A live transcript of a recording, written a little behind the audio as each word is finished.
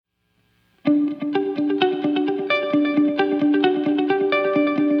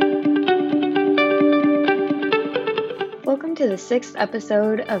to the 6th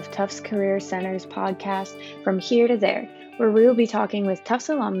episode of Tufts Career Center's podcast, From Here to There, where we will be talking with Tufts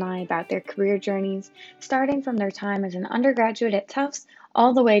alumni about their career journeys, starting from their time as an undergraduate at Tufts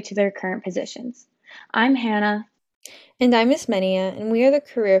all the way to their current positions. I'm Hannah. And I'm Miss Menia, and we are the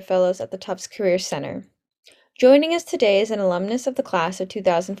Career Fellows at the Tufts Career Center. Joining us today is an alumnus of the class of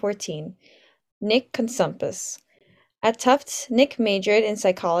 2014, Nick Cutsumpas. At Tufts, Nick majored in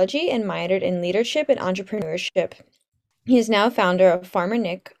psychology and minored in leadership and entrepreneurship. He is now founder of Farmer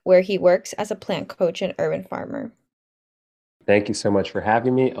Nick, where he works as a plant coach and urban farmer. Thank you so much for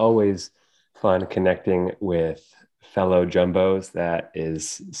having me. Always fun connecting with fellow jumbos. That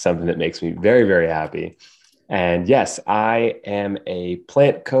is something that makes me very, very happy. And yes, I am a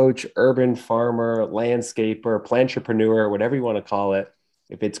plant coach, urban farmer, landscaper, plantrepreneur, whatever you want to call it.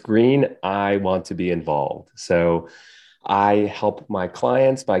 If it's green, I want to be involved. So I help my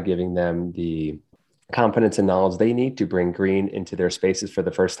clients by giving them the confidence and knowledge they need to bring green into their spaces for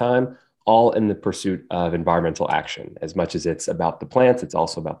the first time, all in the pursuit of environmental action. As much as it's about the plants, it's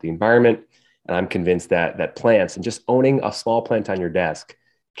also about the environment. And I'm convinced that plants and just owning a small plant on your desk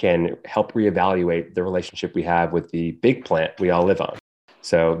can help reevaluate the relationship we have with the big plant we all live on.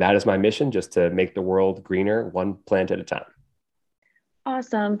 So that is my mission, just to make the world greener, one plant at a time.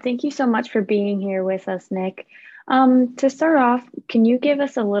 Awesome. Thank you so much for being here with us, Nick. To start off, can you give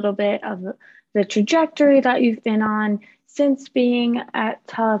us a little bit of the trajectory that you've been on since being at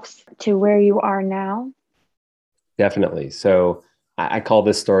Tufts to where you are now? Definitely. So I call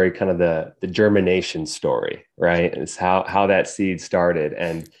this story kind of the germination story, right? It's how that seed started.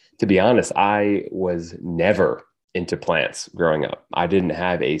 And to be honest, I was never into plants growing up. I didn't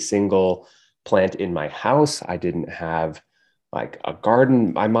have a single plant in my house. I didn't have like a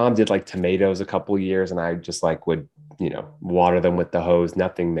garden. My mom did like tomatoes a couple of years, and I just like would, water them with the hose,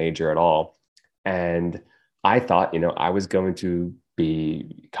 nothing major at all. And I thought, I was going to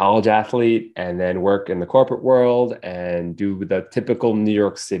be a college athlete and then work in the corporate world and do the typical New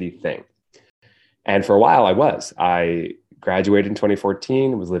York City thing. And for a while I graduated in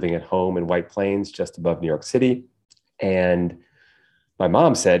 2014, was living at home in White Plains, just above New York City. And my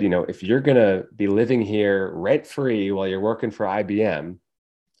mom said, if you're going to be living here rent-free while you're working for IBM,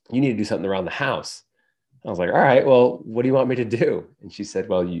 you need to do something around the house. I was like, all right, well, what do you want me to do? And she said,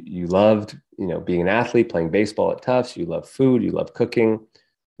 well, you loved, being an athlete, playing baseball at Tufts. You love food, you love cooking.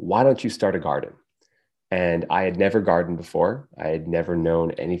 Why don't you start a garden? And I had never gardened before. I had never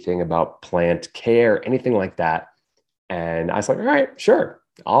known anything about plant care, anything like that. And I was like, all right, sure,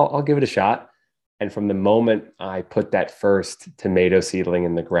 I'll give it a shot. And from the moment I put that first tomato seedling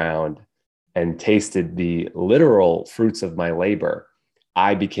in the ground and tasted the literal fruits of my labor,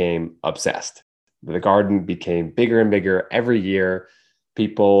 I became obsessed. The garden became bigger and bigger every year.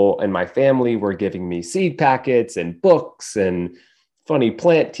 People in my family were giving me seed packets and books and funny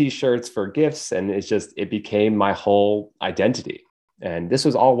plant t-shirts for gifts. And it became my whole identity. And this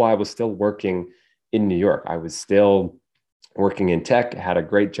was all while I was still working in New York. I was still working in tech, had a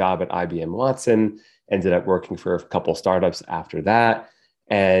great job at IBM Watson, ended up working for a couple startups after that.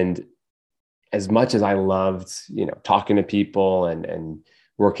 And as much as I loved, talking to people and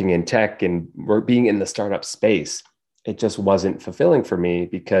working in tech and being in the startup space, it just wasn't fulfilling for me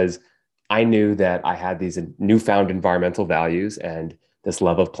because I knew that I had these newfound environmental values and this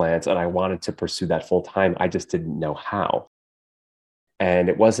love of plants, and I wanted to pursue that full time. I just didn't know how. And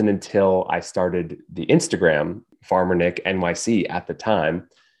it wasn't until I started the Instagram, Farmer Nick NYC at the time,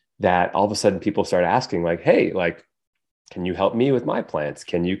 that all of a sudden people started asking like, hey, like, can you help me with my plants?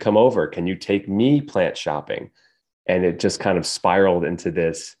 Can you come over? Can you take me plant shopping? And it just kind of spiraled into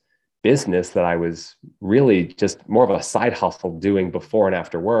this business that I was really just more of a side hustle doing before and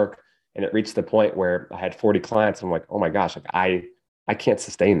after work. And it reached the point where I had 40 clients. And I'm like, oh my gosh, like I can't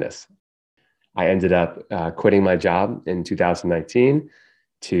sustain this. I ended up quitting my job in 2019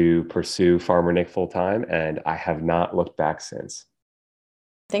 to pursue Farmer Nick full time. And I have not looked back since.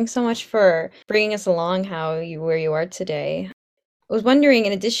 Thanks so much for bringing us along where you are today. I was wondering,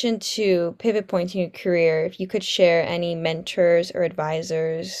 in addition to pivot points in your career, if you could share any mentors or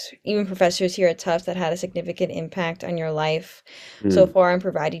advisors, even professors here at Tufts that had a significant impact on your life so far and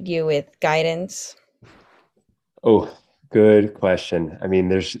provided you with guidance. Oh, good question. I mean,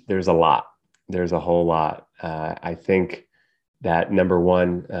 there's a lot. There's a whole lot. I think that number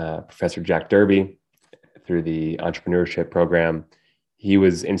one, Professor Jack Derby, through the entrepreneurship program, he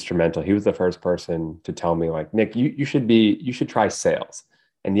was instrumental. He was the first person to tell me like, Nick, you should try sales.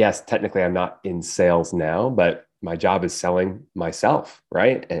 And yes, technically I'm not in sales now, but my job is selling myself,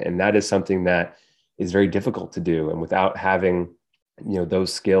 right? And that is something that is very difficult to do. And without having,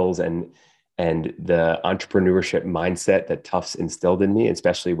 those skills and and the entrepreneurship mindset that Tufts instilled in me,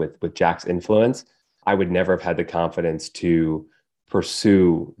 especially with Jack's influence, I would never have had the confidence to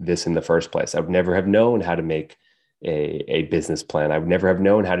pursue this in the first place. I would never have known how to make a business plan. I would never have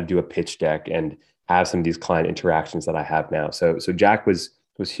known how to do a pitch deck and have some of these client interactions that I have now. So Jack was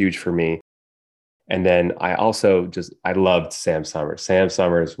huge for me. And then I also I loved Sam Summers. Sam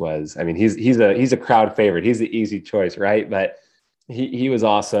Summers was, I mean, he's a crowd favorite. He's the easy choice, right? But he was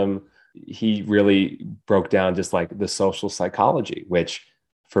awesome. He really broke down just like the social psychology, which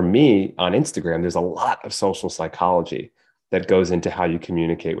for me on Instagram, there's a lot of social psychology that goes into how you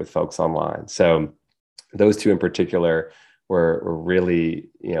communicate with folks online. So those two in particular were really,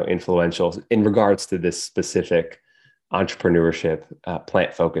 influential in regards to this specific entrepreneurship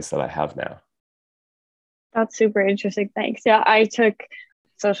plant focus that I have now. That's super interesting. Thanks. Yeah, I took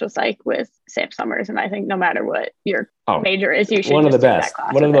social psych with Sam Summers, and I think no matter what your major is, you should one of the take best, that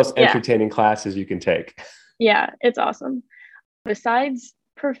class one of the most entertaining classes you can take. Yeah, it's awesome. Besides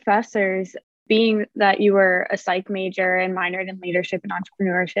professors, being that you were a psych major and minored in leadership and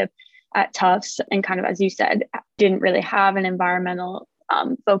entrepreneurship at Tufts, and kind of, as you said, didn't really have an environmental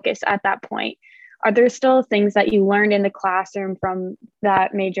focus at that point, are there still things that you learned in the classroom from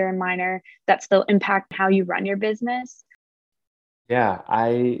that major and minor that still impact how you run your business? Yeah,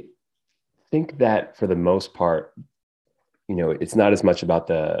 I think that for the most part, it's not as much about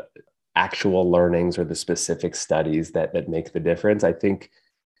the actual learnings or the specific studies that make the difference. I think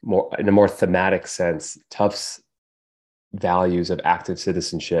more in a more thematic sense, Tufts values of active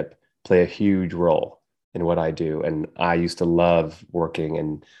citizenship play a huge role in what I do. And I used to love working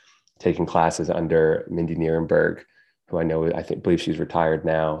and taking classes under Mindy Nierenberg, who I believe she's retired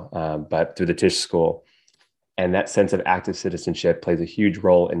now, but through the Tisch School. And that sense of active citizenship plays a huge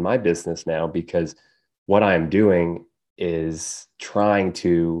role in my business now, because what I'm doing is trying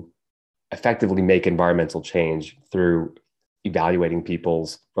to effectively make environmental change through evaluating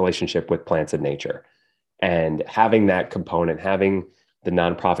people's relationship with plants and nature. And having that component, having the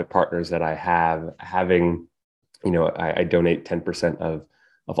nonprofit partners that I have, having, I donate 10% of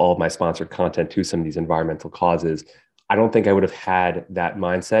all of my sponsored content to some of these environmental causes. I don't think I would have had that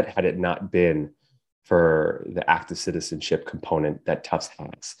mindset had it not been for the active citizenship component that Tufts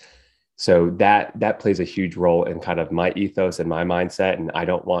has. So that plays a huge role in kind of my ethos and my mindset. And I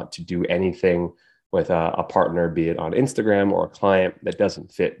don't want to do anything with a partner, be it on Instagram or a client, that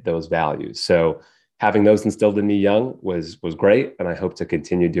doesn't fit those values. So having those instilled in me young was great. And I hope to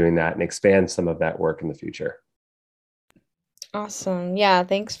continue doing that and expand some of that work in the future. Awesome. Yeah,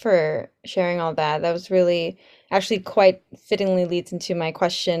 thanks for sharing all that. That was really actually quite fittingly leads into my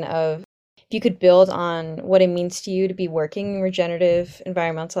question of if you could build on what it means to you to be working in regenerative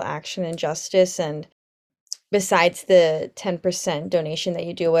environmental action and justice. And besides the 10% donation that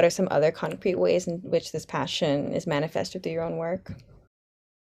you do, what are some other concrete ways in which this passion is manifested through your own work?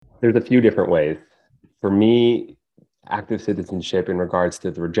 There's a few different ways. For me, active citizenship in regards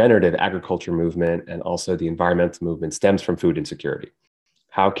to the regenerative agriculture movement and also the environmental movement stems from food insecurity.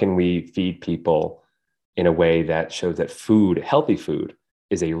 How can we feed people in a way that shows that food, healthy food,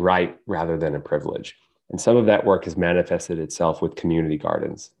 is a right rather than a privilege? And some of that work has manifested itself with community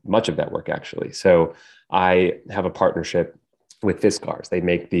gardens, much of that work actually. So I have a partnership with Fiskars. They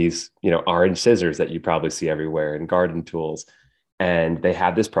make these, orange scissors that you probably see everywhere, and garden tools. And they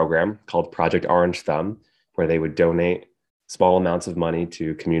have this program called Project Orange Thumb, where they would donate small amounts of money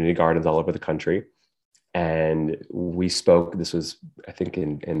to community gardens all over the country. And we spoke, this was, I think,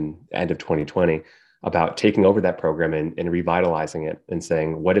 in end of 2020, about taking over that program and revitalizing it and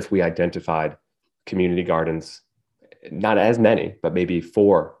saying, what if we identified community gardens, not as many, but maybe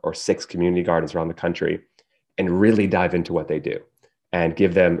 4 or 6 community gardens around the country, and really dive into what they do and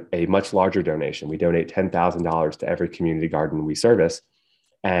give them a much larger donation. We donate $10,000 to every community garden we service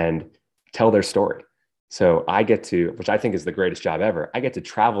and tell their story. So I get to, which I think is the greatest job ever, I get to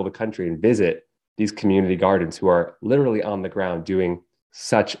travel the country and visit these community gardens who are literally on the ground doing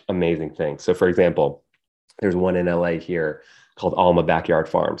such amazing things. So for example, there's one in LA here called Alma Backyard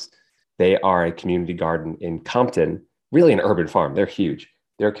Farms. They are a community garden in Compton, really an urban farm. They're huge.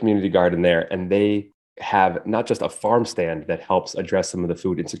 They're a community garden there. And they have not just a farm stand that helps address some of the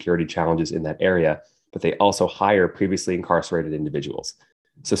food insecurity challenges in that area, but they also hire previously incarcerated individuals.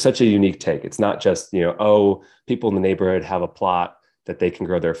 So such a unique take. It's not just, people in the neighborhood have a plot that they can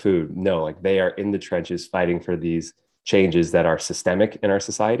grow their food. No, like they are in the trenches fighting for these changes that are systemic in our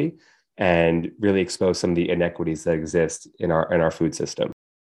society and really expose some of the inequities that exist in our food system.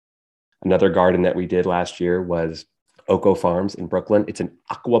 Another garden that we did last year was Oko Farms in Brooklyn. It's an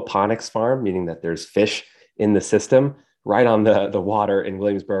aquaponics farm, meaning that there's fish in the system, right on the water in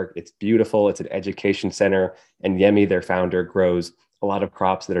Williamsburg. It's beautiful. It's an education center. And Yemi, their founder, grows a lot of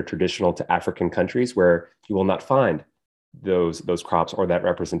crops that are traditional to African countries where you will not find those crops or that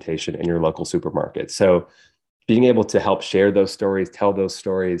representation in your local supermarket. So being able to help share those stories, tell those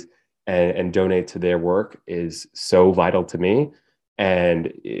stories, and donate to their work is so vital to me.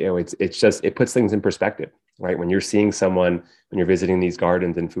 And it's just, it puts things in perspective, right? When you're seeing someone, when you're visiting these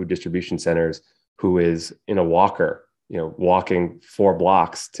gardens and food distribution centers, who is in a walker, walking 4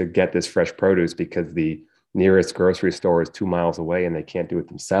 blocks to get this fresh produce because the nearest grocery store is 2 miles away and they can't do it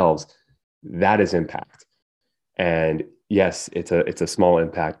themselves, that is impact. And yes, it's a small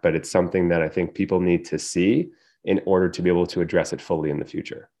impact, but it's something that I think people need to see in order to be able to address it fully in the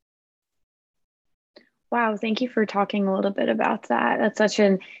future. Wow, thank you for talking a little bit about that. That's such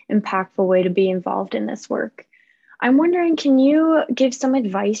an impactful way to be involved in this work. I'm wondering, can you give some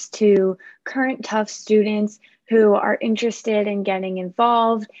advice to current Tufts students who are interested in getting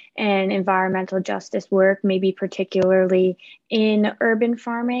involved in environmental justice work, maybe particularly in urban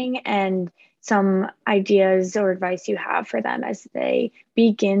farming, and some ideas or advice you have for them as they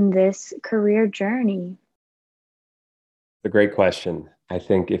begin this career journey? A great question. I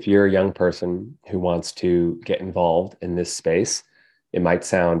think if you're a young person who wants to get involved in this space, it might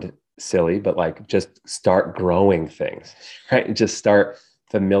sound silly, but like just start growing things, right? Just start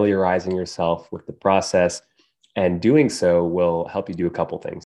familiarizing yourself with the process. And doing so will help you do a couple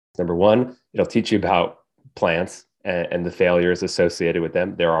things. Number one, it'll teach you about plants and the failures associated with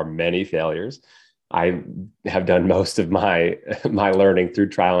them. There are many failures. I have done most of my learning through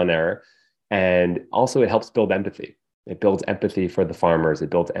trial and error. And also it helps build empathy. It builds empathy for the farmers. It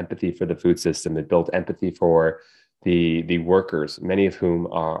builds empathy for the food system. It builds empathy for the workers, many of whom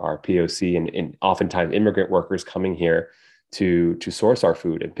are POC and oftentimes immigrant workers coming here to source our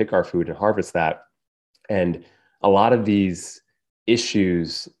food and pick our food and harvest that. And a lot of these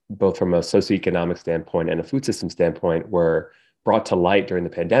issues, both from a socioeconomic standpoint and a food system standpoint, were brought to light during the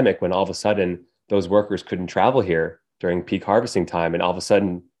pandemic when all of a sudden those workers couldn't travel here during peak harvesting time. And all of a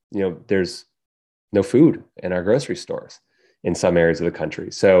sudden, there's no food in our grocery stores in some areas of the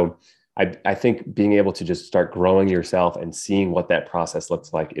country. So I think being able to just start growing yourself and seeing what that process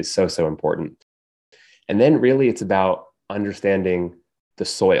looks like is so, so important. And then really it's about understanding the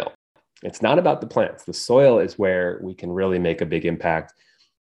soil. It's not about the plants. The soil is where we can really make a big impact.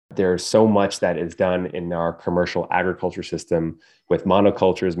 There's so much that is done in our commercial agriculture system with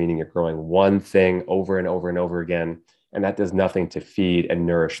monocultures, meaning you're growing one thing over and over and over again. And that does nothing to feed and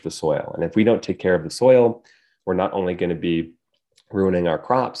nourish the soil. And if we don't take care of the soil, we're not only going to be ruining our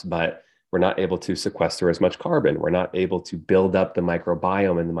crops, but we're not able to sequester as much carbon. We're not able to build up the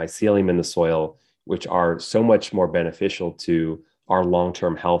microbiome and the mycelium in the soil, which are so much more beneficial to our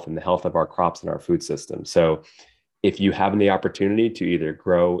long-term health and the health of our crops and our food system. So if you have the opportunity to either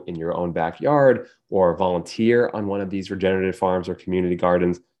grow in your own backyard or volunteer on one of these regenerative farms or community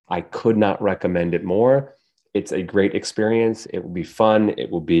gardens, I could not recommend it more. It's a great experience. It will be fun.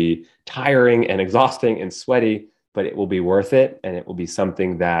 It will be tiring and exhausting and sweaty, but it will be worth it. And it will be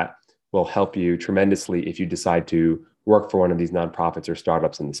something that will help you tremendously if you decide to work for one of these nonprofits or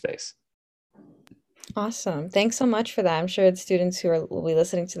startups in the space. Awesome. Thanks so much for that. I'm sure the students who will be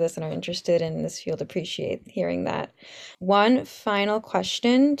listening to this and are interested in this field appreciate hearing that. One final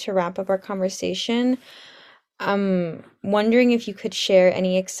question to wrap up our conversation. I'm wondering if you could share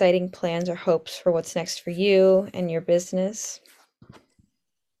any exciting plans or hopes for what's next for you and your business.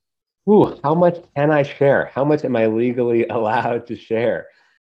 Ooh, how much can I share? How much am I legally allowed to share?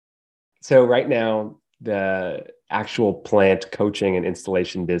 So right now, the actual plant coaching and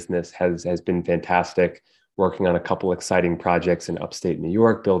installation business has been fantastic. Working on a couple exciting projects in upstate New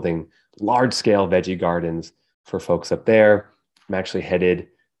York, building large-scale veggie gardens for folks up there. I'm actually headed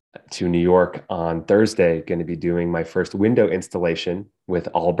to New York on Thursday, going to be doing my first window installation with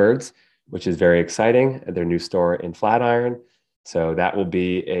Allbirds, which is very exciting, at their new store in Flatiron. So that will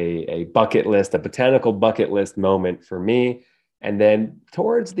be a bucket list, a botanical bucket list moment for me. And then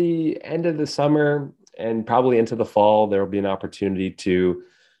towards the end of the summer and probably into the fall, there will be an opportunity to,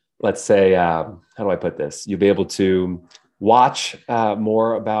 let's say, how do I put this? You'll be able to watch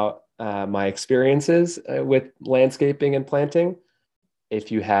more about my experiences with landscaping and planting, if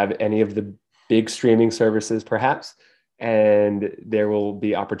you have any of the big streaming services, perhaps. And there will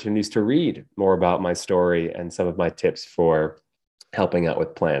be opportunities to read more about my story and some of my tips for helping out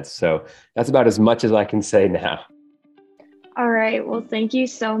with plants. So that's about as much as I can say now. All right. Well, thank you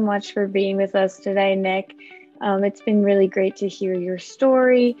so much for being with us today, Nick. It's been really great to hear your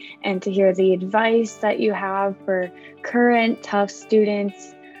story and to hear the advice that you have for current Tufts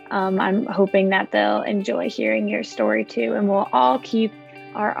students. I'm hoping that they'll enjoy hearing your story too, and we'll all keep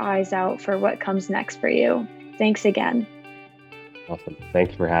our eyes out for what comes next for you. Thanks again. Awesome.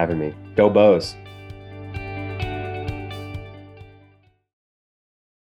 Thanks for having me. Go Bows.